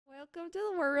Welcome to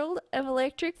the world of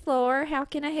electric floor. How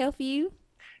can I help you?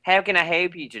 How can I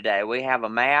help you today? We have a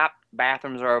map.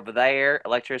 Bathrooms are over there.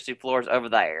 Electricity floors over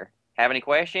there. Have any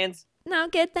questions? No,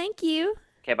 good, thank you.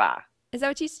 Okay, bye. Is that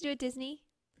what you used to do at Disney?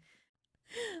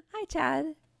 Hi,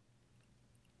 Chad.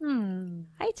 Hmm.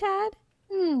 Hi, Chad.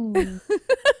 Hmm.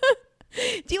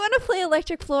 Do you want to play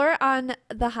electric floor on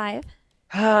the Hive?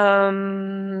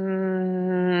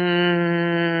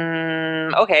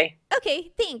 Okay.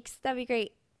 Okay, thanks. That'd be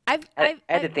great. I've, I, I've,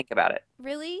 I had to I've, think about it.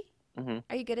 really? Hmm.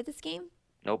 Are you good at this game?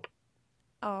 Nope.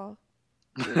 Oh,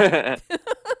 shoot. Yeah,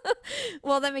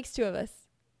 Well, that makes two of us.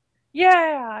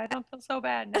 I don't feel so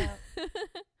bad now. Here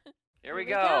Here we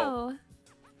we go.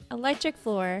 go. Electric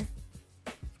floor.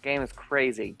 This game is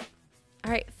crazy.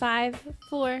 All right, 5,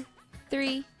 4,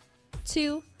 3,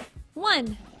 2,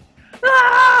 1.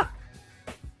 Ah!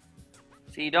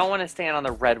 So you don't want to stand on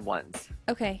the red ones.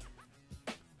 Okay.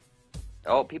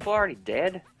 Oh, people are already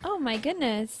dead? Oh my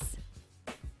goodness.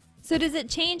 So does it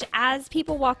change as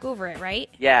people walk over it, right?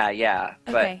 Yeah.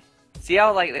 But Okay. see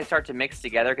how like they start to mix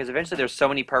together? Because eventually there's so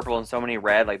many purple and so many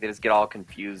red, like they just get all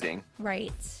confusing.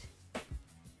 Right.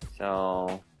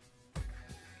 So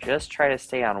just try to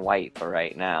stay on white for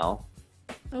right now.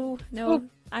 Oh, Oop. no.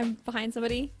 I'm behind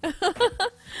somebody.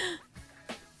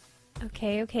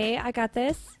 Okay. I got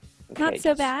this. Not Okay,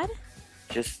 so bad.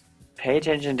 just pay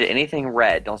attention to anything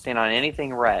red. Don't stand on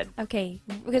anything red. Okay.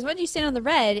 Because when you stand on the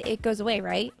red, it goes away,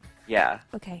 right? Yeah.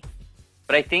 Okay.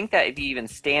 But I think that if you even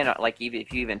stand on, like even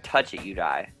if you even touch it, you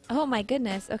die. Oh my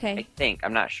goodness. I Okay. think.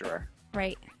 I'm not sure.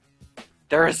 Right.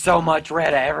 There is so much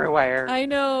red everywhere. I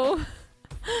know.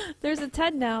 There's a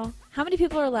 10 now. How many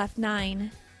people are left?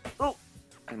 9. Oh,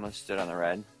 I almost stood on the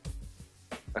red.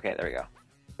 Okay, there we go.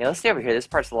 Yeah, let's stay over here. This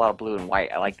part's a lot of blue and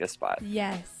white. I like this spot.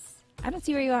 Yes. I don't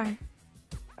see where you are.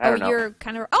 I don't know. You're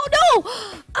kind of. Oh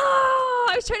no! Oh,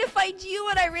 I was trying to find you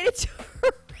and I ran into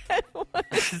a red one.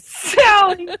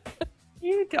 Sally,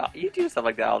 you do stuff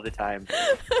like that all the time.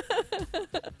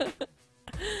 There's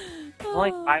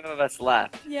only 5 of us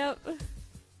left. Yep.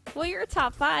 Well, you're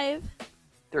top 5.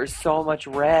 There's so much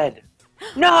red.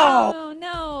 No! Oh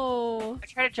no! I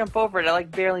tried to jump over it. I like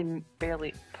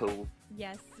barely poo.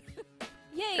 Yes.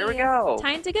 Yay! Here we go.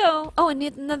 Time to go. Oh, and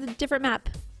another different map.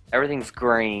 Everything's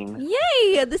green.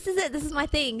 Yay! This is it. This is my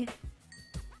thing.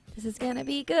 This is gonna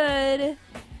be good.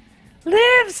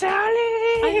 Live,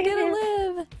 Sally! I'm gonna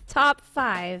live. Top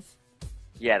 5.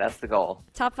 Yeah, that's the goal.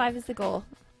 Top 5 is the goal.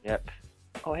 Yep.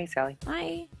 Oh, hey, Sally.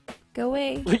 Hi. Go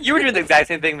away. You were doing the exact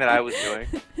same thing that I was doing.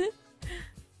 You're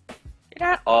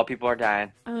not. Oh, people are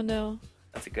dying. Oh no.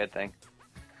 That's a good thing.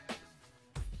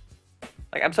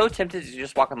 Like, I'm so tempted to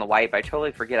just walk on the white, but I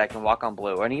totally forget I can walk on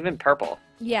blue, and even purple.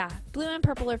 Yeah, blue and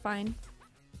purple are fine.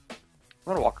 I'm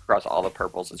gonna walk across all the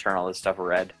purples and turn all this stuff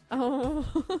red. Oh.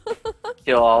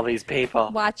 Kill all these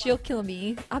people. Watch, you'll kill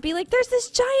me. I'll be like, there's this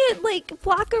giant, like,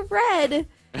 block of red.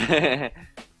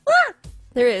 Ah!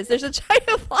 There is. There's a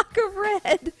giant block of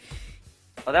red.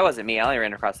 Oh, that wasn't me. I only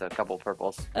ran across a couple of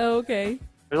purples. Oh, okay.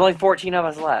 There's only 14 of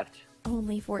us left.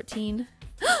 Only 14.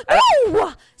 I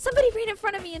No! Somebody ran in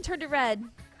front of me and turned it red.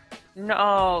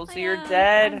 No, so I you're know,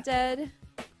 dead? I'm dead.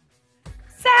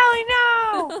 Sally,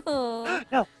 no! Oh.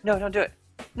 No, don't do it.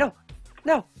 No.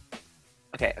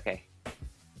 Okay.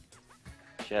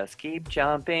 Just keep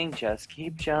jumping,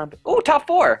 Ooh, top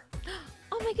 4!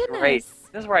 Oh my goodness. Great.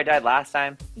 This is where I died last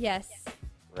time. Yes.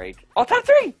 Great. Oh, top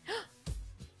 3!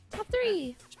 Top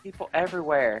 3. There's people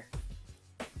everywhere.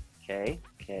 Okay.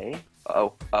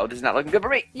 Oh, this is not looking good for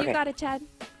me. You Okay, got it, Chad.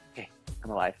 I'm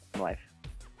alive. Okay,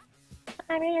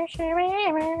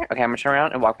 I'm gonna turn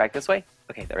around and walk back this way.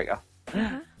 Okay, there we go.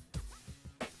 Uh-huh.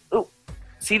 Ooh,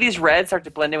 see these reds start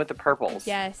to blend in with the purples?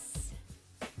 Yes.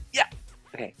 Yeah.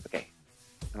 Okay.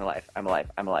 I'm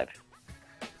alive.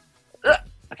 Ugh.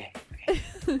 Okay.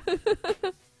 Good,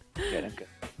 I'm good.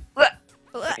 Ugh.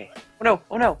 Okay.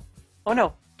 Oh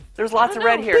no. There's lots of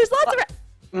red here. There's lots of red.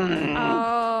 Mm.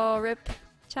 Oh, rip.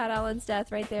 Chad Allen's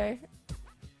death right there.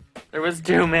 There was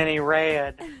too many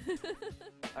red.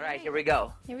 Alright, here we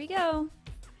go. Here we go.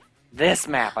 This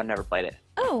map, I've never played it.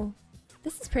 Oh,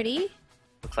 this is pretty.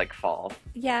 Looks like fall.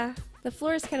 Yeah, the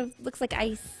floor is kind of looks like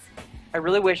ice. I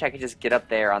really wish I could just get up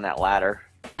there on that ladder.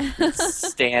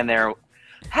 Stand there.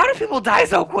 How do people die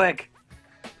so quick?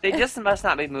 They just must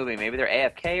not be moving. Maybe they're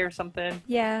AFK or something.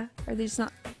 Yeah, or they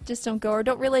just don't go or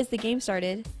don't realize the game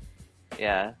started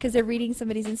Yeah. because they're reading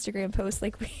somebody's Instagram post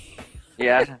like we.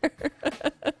 Yeah.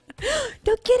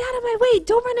 Don't get out of my way!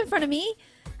 Don't run in front of me.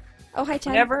 Oh, hi,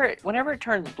 Chad. Whenever it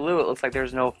turns blue, it looks like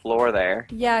there's no floor there.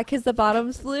 Yeah, because the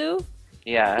bottom's blue.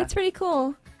 Yeah. It's pretty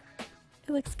cool.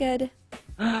 It looks good.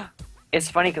 It's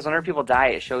funny because whenever people die,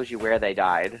 it shows you where they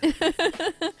died.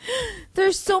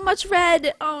 There's so much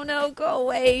red. Oh no, go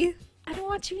away. I don't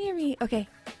want you near me. Okay.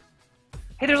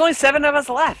 Hey, there's only 7 of us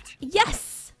left.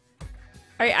 Yes.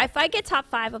 All right, if I get top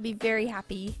 5, I'll be very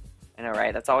happy. I know,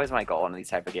 right? That's always my goal in these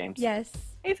type of games. Yes.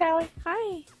 Hey, Sally.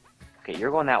 Hi. Okay,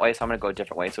 you're going that way, so I'm going to go a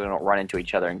different way so we don't run into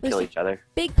each other and kill each other.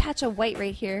 Big patch of white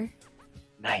right here.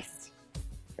 Nice.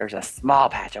 There's a small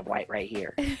patch of white right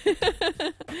here.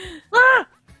 Ah!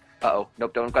 Uh-oh.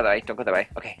 Nope, don't go that way. Don't go that way.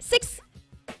 Okay. 6.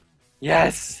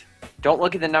 Yes! Don't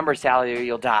look at the number, Sally, or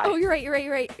you'll die. Oh, you're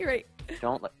right.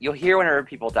 Don't look. You'll hear whenever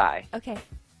people die. Okay.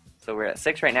 So we're at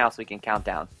 6 right now, so we can count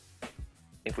down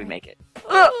if we make it.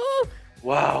 Oh!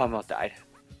 Whoa, I almost died.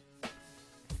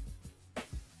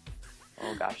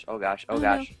 Oh gosh, oh gosh, oh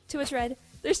gosh. No. Too much red.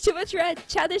 There's too much red.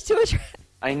 Chad, there's too much red.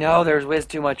 I know, there's whiz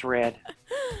too much red.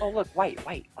 Oh look, white,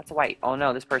 lots of white. Oh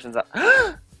no, this person's up.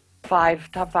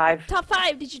 5, top 5. Top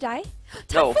 5. Did you die?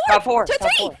 No, top 4. Top 3.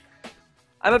 Top 4.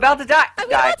 I'm about to die. I'm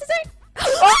about to die.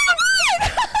 Oh!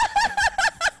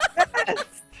 Yes!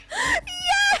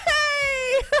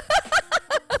 Yay!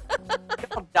 We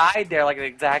all died there like at the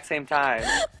exact same time.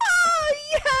 Oh,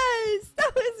 yes!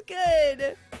 That was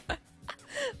good.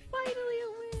 Finally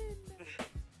a win.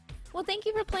 Well, thank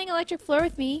you for playing Electric Floor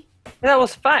with me. That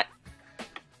was fun.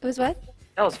 It was what?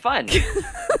 That was fun.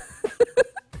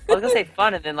 I was gonna say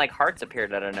fun, and then like hearts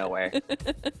appeared out of nowhere.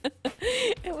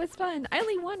 It was fun. I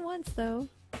only won once, though.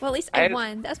 Well, at least I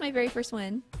won. That was my very first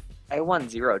win. I won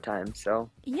 0 times, so.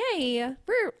 Yay!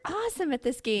 We're awesome at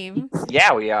this game.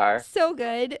 Yeah, we are. So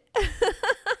good.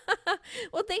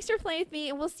 Well, thanks for playing with me,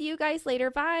 and we'll see you guys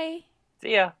later. Bye.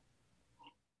 See ya.